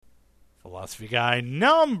Philosophy Guy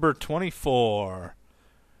number 24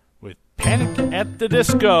 with Panic at the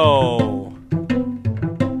Disco.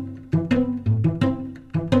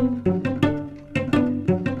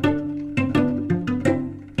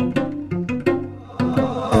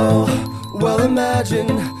 Oh, well, imagine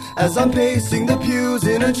as I'm pacing the pews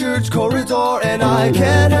in a church corridor, and I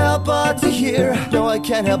can't help but to hear, no, I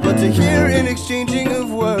can't help but to hear an exchanging of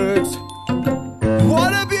words.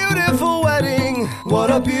 What a beautiful wedding, what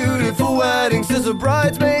a beautiful wedding, says a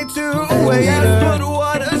bridesmaid to a waiter. Yes, but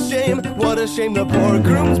what a shame the poor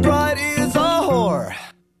groom's bride is a whore.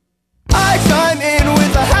 I chime in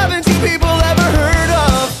with a haven't you people ever heard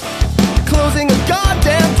of closing a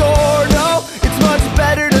goddamn door? No, it's much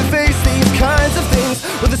better to face these kinds of things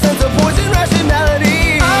with a sense of poison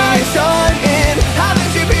rationality. I chime in,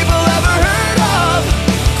 haven't you people ever heard of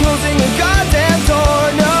closing a goddamn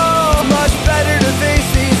door? No, it's much better to face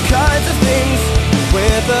these kinds of things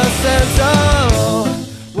with a sense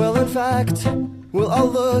of, well, in fact, well, I'll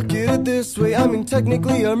look at it this way. I mean,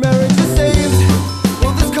 technically our marriage is saved.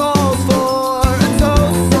 Well, this calls for a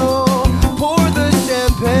toast, so pour the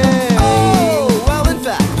champagne. Oh, well, in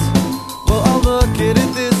fact, well, I'll look at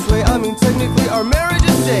it this way. I mean, technically our marriage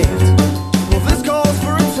is saved. Well, this calls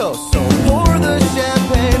for a toast, so pour the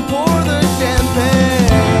champagne, pour the champagne.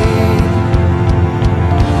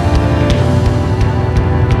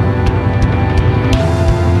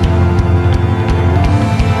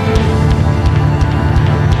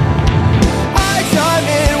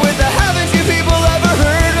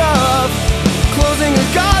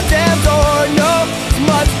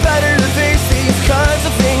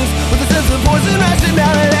 Poison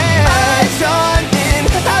rationality. I chime in.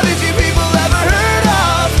 Haven't you people ever heard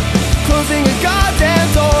of closing a goddamn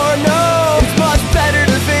door? No, it's much better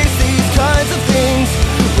to face these kinds of things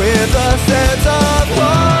with a sense of poison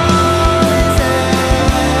rationality.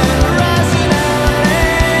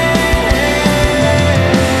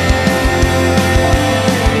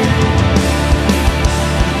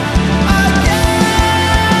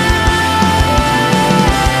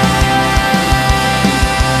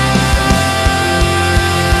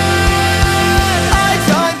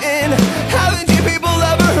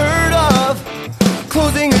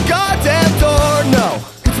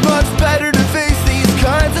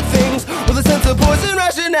 Poison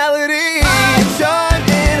rationality. I chime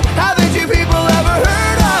in. Haven't you people ever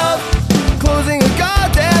heard of closing a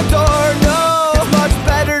goddamn door? No, it's much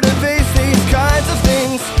better to face these kinds of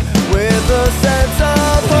things with a sense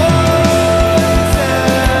of poison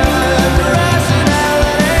rationality.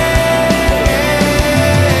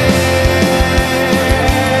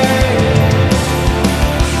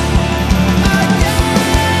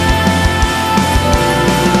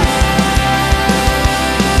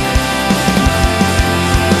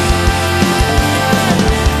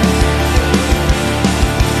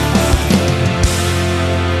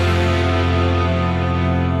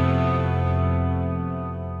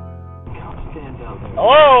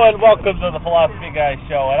 Hello and welcome to the Philosophy Guy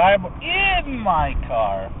Show, and I'm in my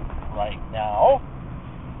car right now,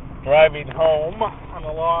 driving home on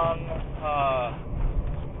a long,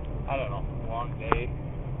 long day.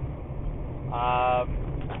 I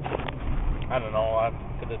don't know, I'm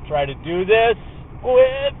going to try to do this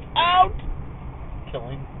without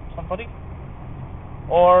killing somebody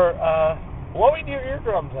or blowing your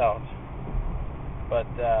eardrums out, but,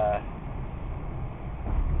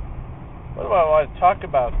 what do I want to talk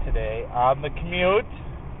about today on the commute?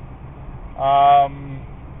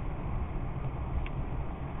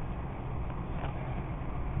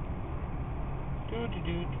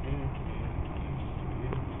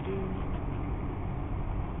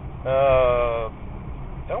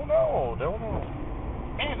 Don't know.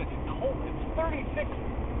 Man, it's cold.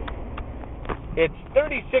 It's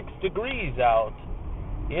 36 degrees out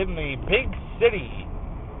in the big city,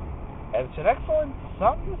 and it's an excellent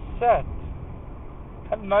sunset.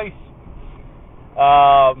 Kind of nice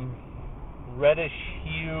reddish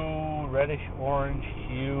orange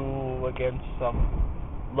hue against some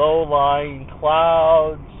low-lying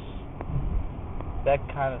clouds, that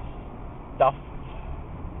kind of stuff.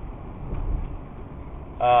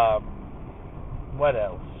 What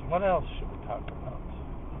else should we talk about?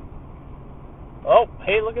 Oh,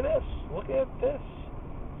 hey, look at this.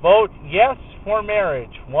 Vote yes for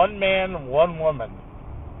marriage. One man, one woman.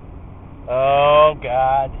 Oh,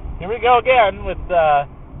 God. Here we go again with the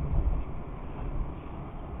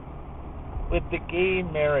gay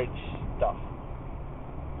marriage stuff.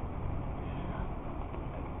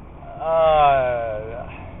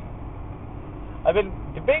 I've been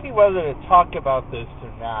debating whether to talk about this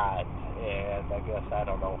or not, and I guess, I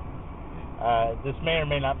don't know. This may or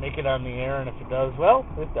may not make it on the air, and if it does, well,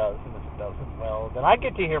 it does. And if it doesn't, well, then I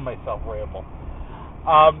get to hear myself ramble.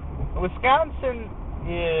 Wisconsin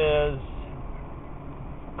is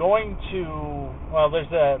going to, well,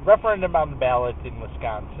 there's a referendum on the ballot in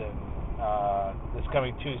Wisconsin this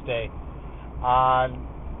coming Tuesday on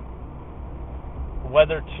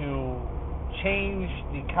whether to change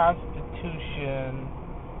the Constitution,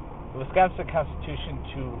 the Wisconsin Constitution,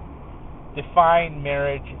 to define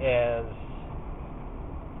marriage as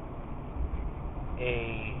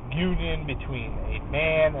a union between a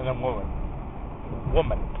man and a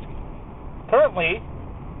woman. Currently,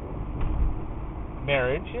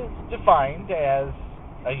 marriage is defined as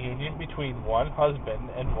a union between one husband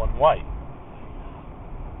and one wife.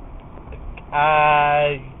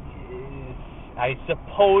 I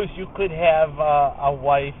suppose you could have a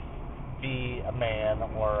wife be a man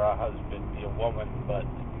or a husband be a woman, but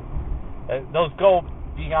those go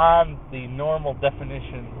beyond the normal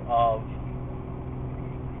definition of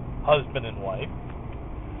husband and wife.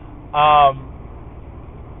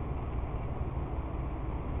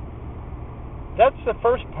 That's the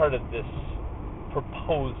first part of this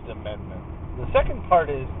proposed amendment. The second part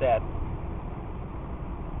is that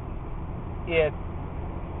it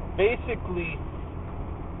basically,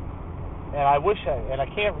 and I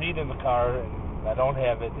can't read in the car, and I don't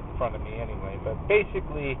have it in front of me anyway, but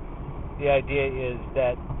basically the idea is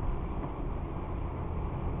that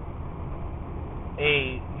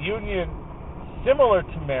a union similar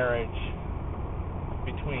to marriage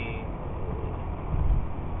between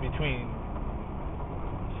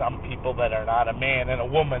some people that are not a man and a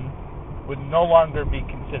woman would no longer be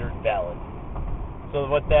considered valid. So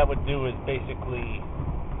what that would do is basically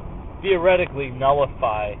theoretically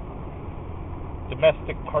nullify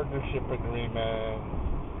domestic partnership agreements,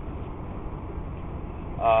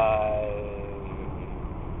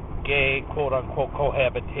 gay quote-unquote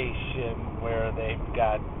cohabitation, where they've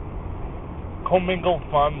got commingled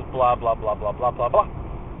funds, blah, blah, blah, blah, blah, blah, blah.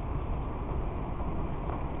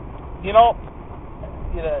 You know,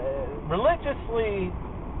 religiously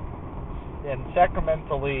and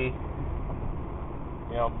sacramentally,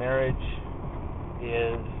 marriage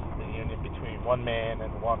is the union between one man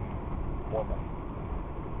and one woman.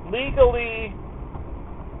 Legally,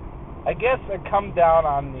 I guess I come down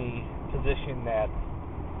on the position that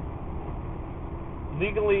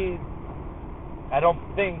legally, I don't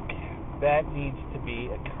think that needs to be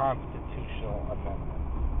a constitutional amendment.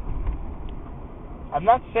 I'm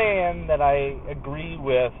not saying that I agree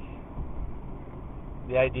with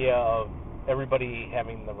the idea of everybody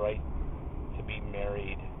having the right to be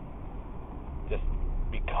married just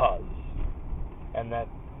because, and that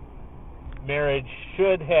marriage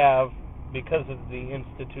should have, because of the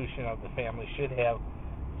institution of the family, should have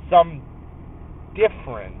some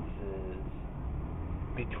differences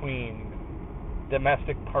between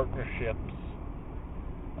domestic partnerships,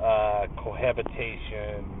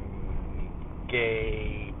 cohabitation,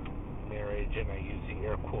 gay marriage, and I use the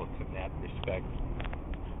air quotes in that respect.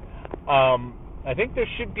 I think there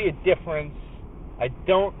should be a difference. I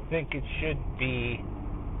don't think it should be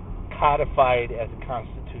codified as a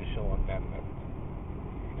constitutional amendment.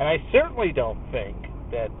 And I certainly don't think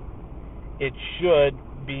that it should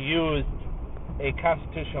be used, a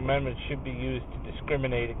constitutional amendment should be used to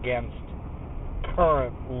discriminate against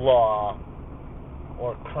current law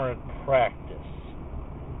or current practice.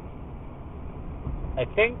 I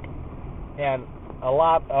think, and a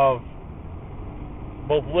lot of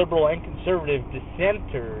both liberal and conservative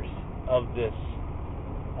dissenters of this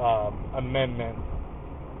amendment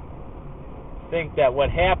think that what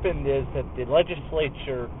happened is that the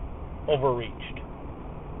legislature overreached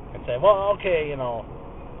and said, well, okay,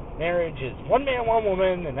 marriage is one man, one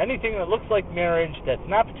woman, and anything that looks like marriage that's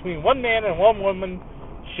not between one man and one woman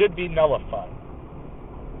should be nullified.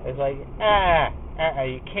 It's like,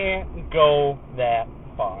 you can't go that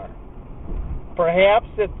far. Perhaps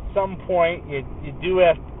at some point you do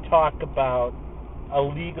have to talk about a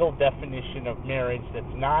legal definition of marriage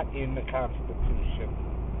that's not in the Constitution.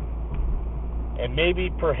 And maybe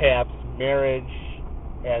perhaps marriage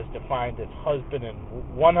as defined as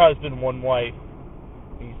one husband, one wife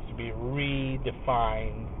needs to be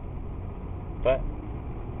redefined. But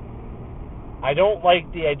I don't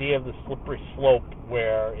like the idea of the slippery slope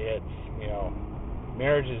where it's,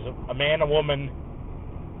 marriage is a man, a woman,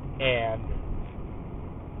 and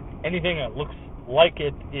anything that looks like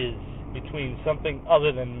it is between something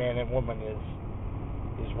other than man and woman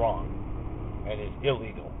is wrong and is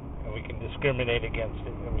illegal, and we can discriminate against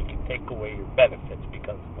it, and we can take away your benefits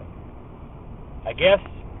because of it. I guess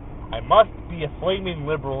I must be a flaming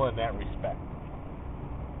liberal in that respect.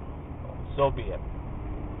 so be it.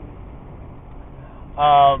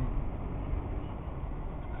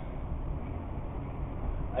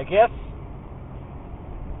 I guess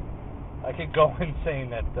I could go in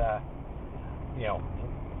saying that,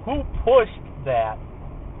 who pushed that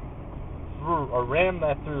through or ran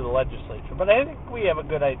that through the legislature, but I think we have a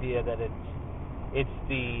good idea that it's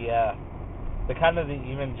the kind of the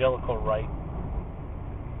evangelical right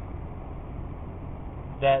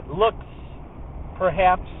that looks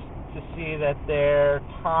perhaps to see that their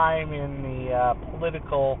time in the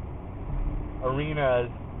political arena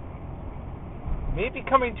is maybe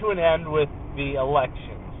coming to an end with the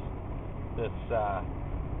elections this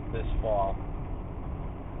fall.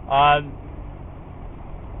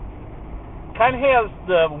 Kind of has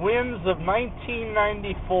the winds of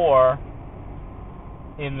 1994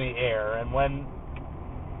 in the air, and when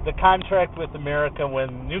the contract with America,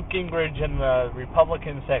 when Newt Gingrich and the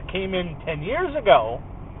Republicans that came in 10 years ago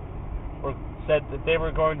said that they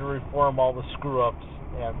were going to reform all the screw-ups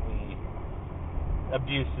and the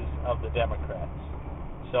abuses of the Democrats.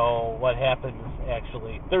 So what happens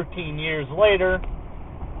actually 13 years later,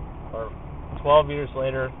 or 12 years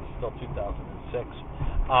later, still 2006,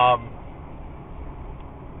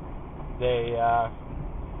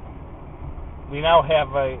 we now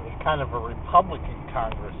have a kind of a Republican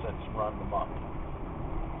Congress that's run amok.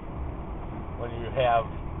 When you have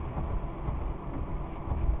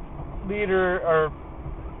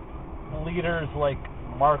leaders like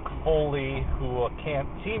Mark Foley, who can't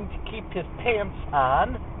seem to keep his pants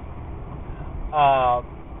on,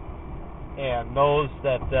 and those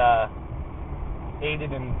that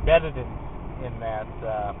aided and abetted in that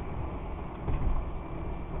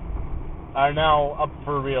are now up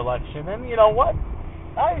for re-election. And you know what?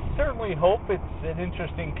 I certainly hope it's an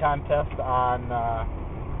interesting contest on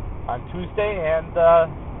Tuesday, and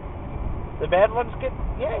the bad ones get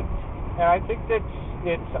yanked. And I think that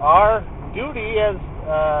it's our duty as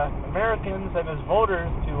Americans and as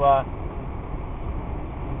voters to,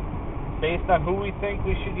 based on who we think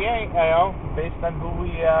we should yank, based on who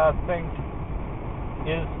we think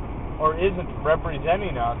is or isn't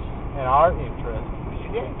representing us and our interests, we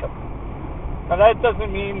should yank them. Now that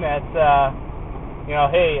doesn't mean that,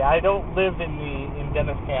 hey, I don't live in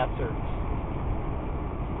Dennis Hassard's,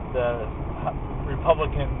 the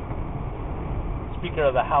Republican Speaker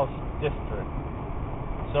of the House district.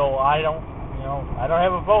 So I don't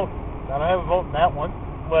have a vote. I don't have a vote in that one.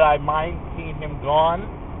 Would I mind seeing him gone?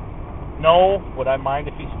 No. Would I mind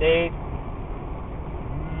if he stayed?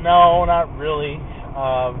 No, not really.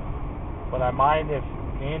 Would I mind if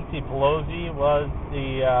Nancy Pelosi was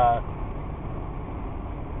the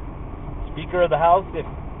Speaker of the House, if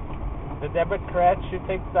the Democrats should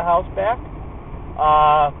take the House back?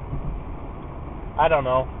 I don't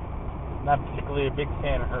know. Not particularly a big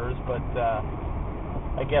fan of hers, but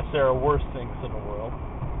I guess there are worse things in the world.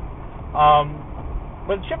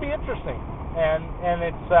 But it should be interesting, and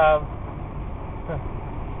it's.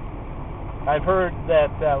 I've heard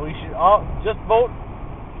that we should all just vote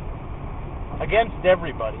against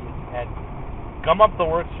everybody and gum up the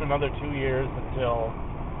works for another 2 years until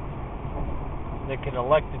they can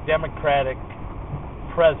elect a Democratic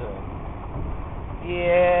president.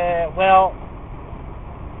 Yeah, well,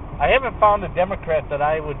 I haven't found a Democrat that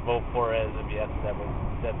I would vote for as of yet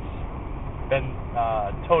that's been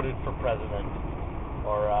touted for president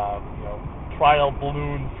or trial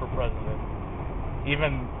balloon for president.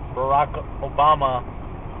 Even Barack Obama,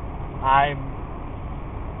 I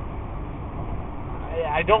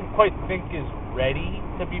don't quite think is ready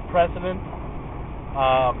to be president.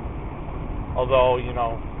 Although, you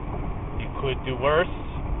could do worse.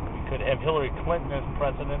 We could have Hillary Clinton as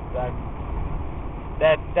president.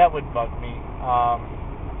 That would bug me.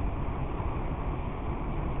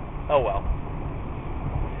 Oh well.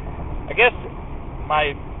 I guess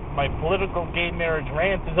my political gay marriage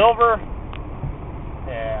rant is over,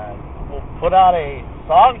 and we'll put out a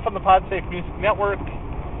song from the PodSafe Music Network,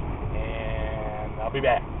 and I'll be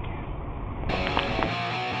back.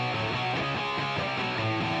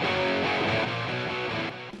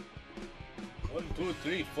 1, 2,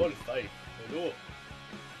 3, 4, 5.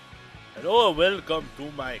 Hello, welcome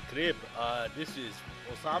to my crib. This is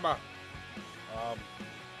Osama.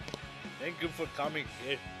 Thank you for coming.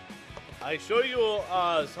 I show you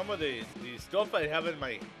some of the stuff I have in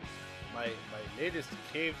my latest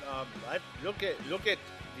cave. Look at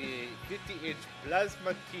the 50-inch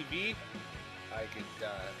plasma TV. I get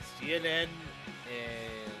CNN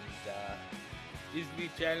and Disney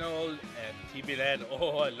Channel and TV Land.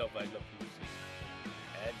 Oh, I love music.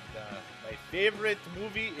 And my favorite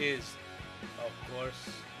movie is, of course,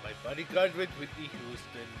 My Bodyguard with Whitney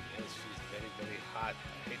Houston, as she's hot.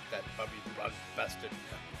 I hate that Bobby Brown bastard.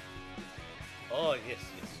 Oh, yes.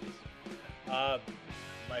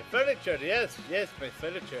 My furniture, yes, my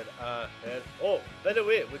furniture. By the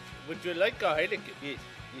way, would you like a Heineken? Yes,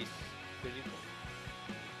 there you go.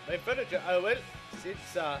 My furniture,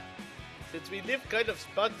 since we live kind of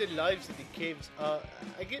spontaneous lives in the caves,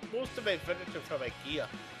 I get most of my furniture from IKEA.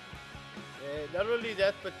 Not only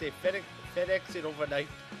that, but they FedEx it overnight.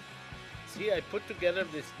 See, I put together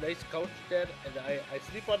this nice couch there, and I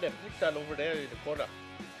sleep on the futon over there in the corner.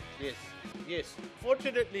 Yes.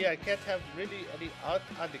 Fortunately, I can't have really any art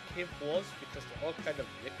on the cave walls because they're all kind of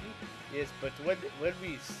rickety. Yes, but when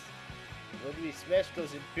we smash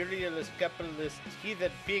those imperialist, capitalist,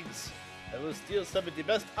 heathen pigs, I will steal some of the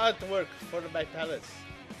best artwork for my palace.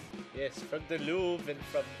 Yes, from the Louvre and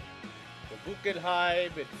from the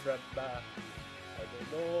Guggenheim and from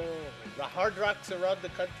the hard rocks around the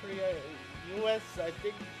country, U.S. I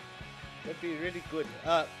think that'd be really good.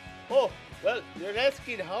 Well, you're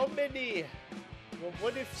asking how many. Well,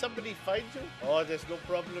 what if somebody finds you? Oh, there's no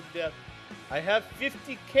problem there. I have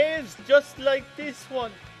 50 caves just like this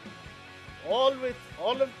one. All with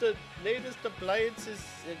all of the latest appliances.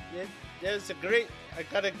 I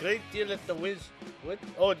got a great deal at the Wiz. What?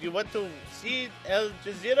 Oh, do you want to see Al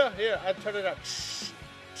Jazeera? Here, I'll turn it on. Shh.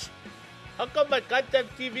 How come my goddamn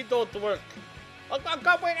TV don't work? How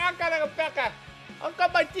come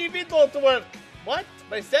my TV don't work? What?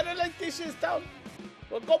 My satellite dish is down?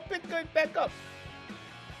 Well, go pick it back up.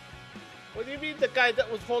 What do you mean the guy that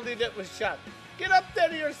was holding it was shot? Get up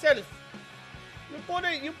there yourself.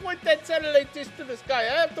 You point that satellite dish to the sky.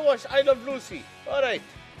 I have to watch I Love Lucy. All right.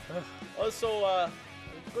 Also, I'm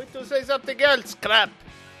going to say something else. Crap.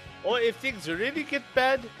 Or if things really get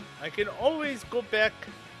bad, I can always go back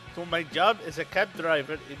to my job as a cab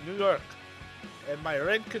driver in New York and my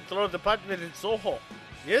rent control department in Soho.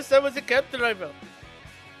 Yes, I was a cab driver.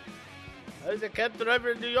 I was a cab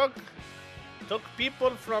driver in New York. Took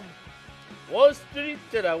people from Wall Street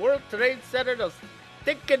to the World Trade Center, those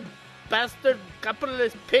stinking bastard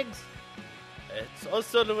capitalist pigs. It's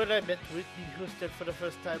also when I met Whitney Houston for the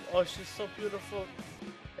first time. Oh, she's so beautiful.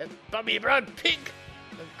 And Bobby Brown pig.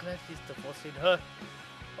 I'm glad he's divorcing her.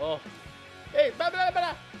 Oh. Hey, blah.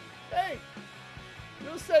 Hey,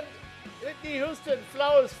 you send Whitney Houston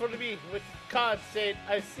flowers for me with cards saying,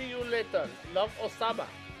 I see you later. Love, Osama.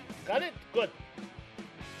 Got it? Good.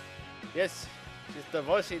 Yes, she's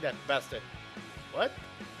divorcing that bastard. What?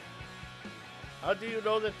 How do you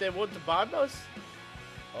know that they won't ban us?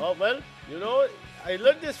 Oh, well, I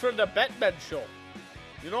learned this from the Batman show.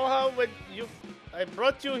 You know how I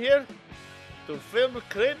brought you here to film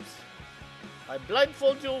crimes? I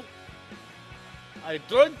blindfold you, I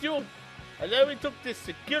drowned you, and then we took this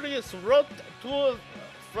circuitous route tour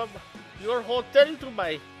from your hotel to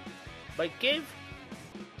my cave.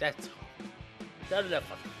 That's all. They'll never.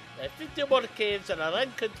 I have 50 more caves and a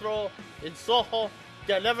rent control in Soho.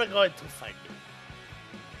 They're never going to find me.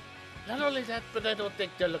 Not only that, but I don't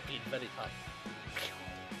think they're looking very hard.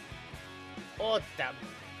 Oh, damn.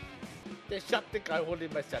 They shot the guy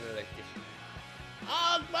holding my satellite dish.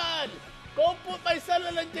 Oh, man! Go put my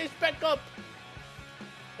satellite dish back up!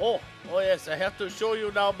 Oh, yes, I have to show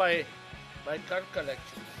you now my car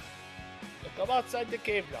collection. So come outside the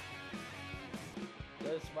cave now.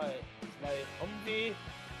 There's my Humvee,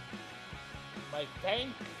 my tank,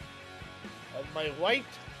 and my white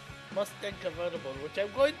Mustang convertible, which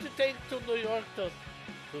I'm going to take to New York to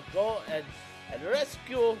go and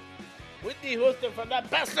rescue Whitney Houston from that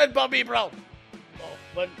bastard Bobby Brown. Oh,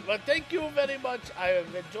 but thank you very much. I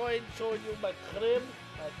have enjoyed showing you my crib,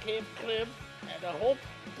 my cave crib, and I hope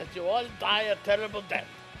that you all die a terrible death.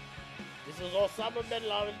 This is Osama bin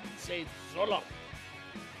Laden saying so long.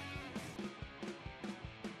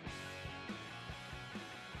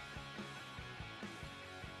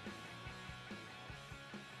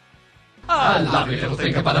 A lovely little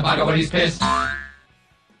thing about a bugger when he's pissed.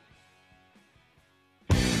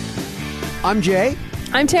 I'm Jay.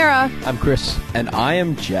 I'm Tara. I'm Chris. And I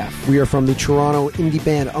am Jeff. We are from the Toronto indie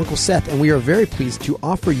band Uncle Seth, and we are very pleased to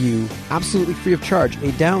offer you, absolutely free of charge,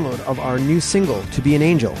 a download of our new single, To Be an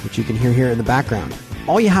Angel, which you can hear here in the background.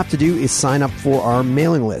 All you have to do is sign up for our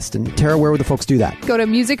mailing list. And Tara, where would the folks do that? Go to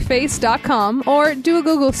musicface.com or do a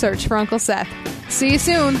Google search for Uncle Seth. See you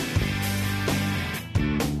soon.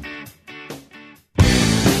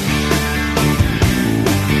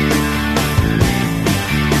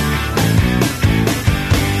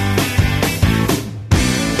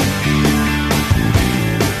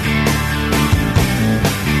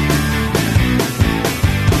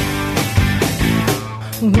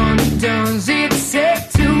 What does it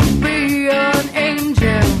take to be an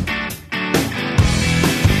angel?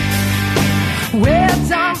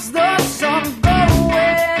 does the sun go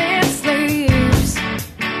when it sleeps?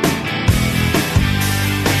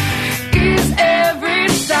 Is every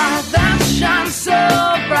star that shines so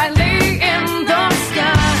brightly in the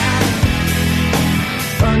sky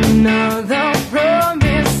another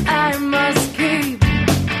promise I must keep?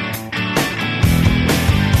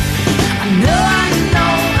 I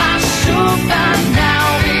know I should by now.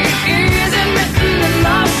 It isn't written in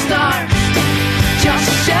the stars, just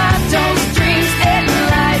shadows, dreams, and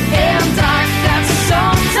light and dark that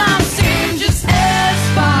sometimes seem just as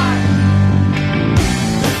far.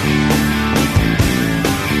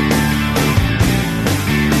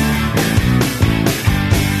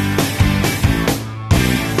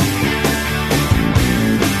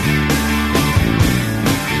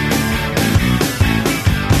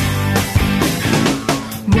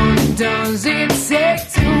 What does it take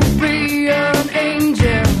to be an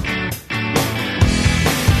angel?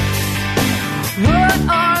 What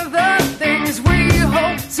are the things we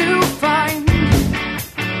hope to find?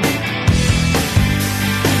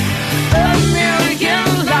 A million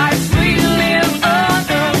lives we live on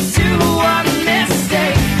earth to one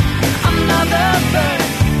mistake. Another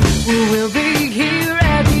birth who will be here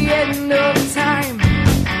at the end of time.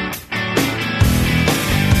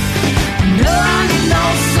 I know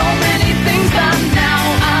so many things by now.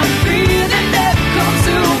 I'm breathing that come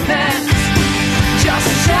to pass. Just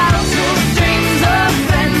childhood dreams of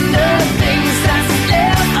random things that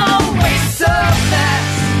slip away so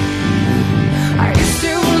fast. I used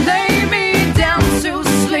to lay me down to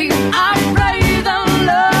sleep. I pray the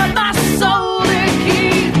Lord my soul to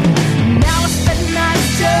keep. Now I spend nights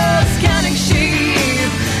just counting sheep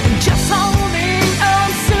and just holding on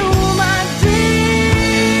to my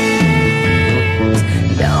dreams.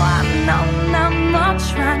 No, I'm not much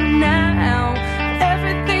right now.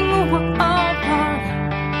 Everything will apart.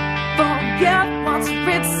 Forget what's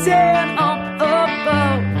written up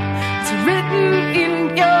above. It's written in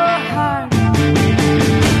your heart.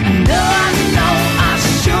 I know I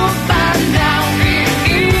should by now.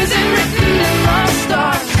 It isn't written in the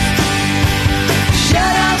stars.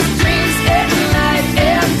 Shadows, dreams, and light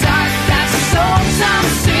and dark that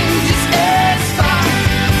sometimes seem just as far.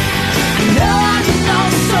 I know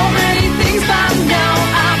so many things by now.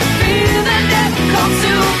 I feel that never come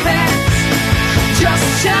to pass. Just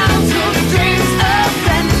childhood dreams of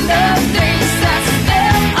random things that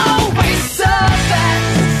slip away so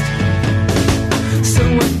fast. So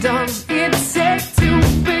what does it take to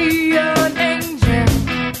be an angel?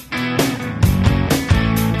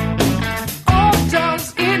 Or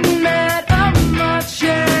does it matter much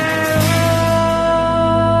at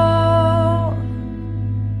all?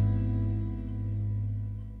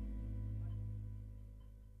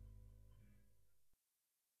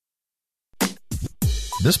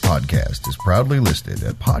 This podcast is proudly listed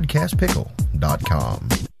at podcastpickle.com.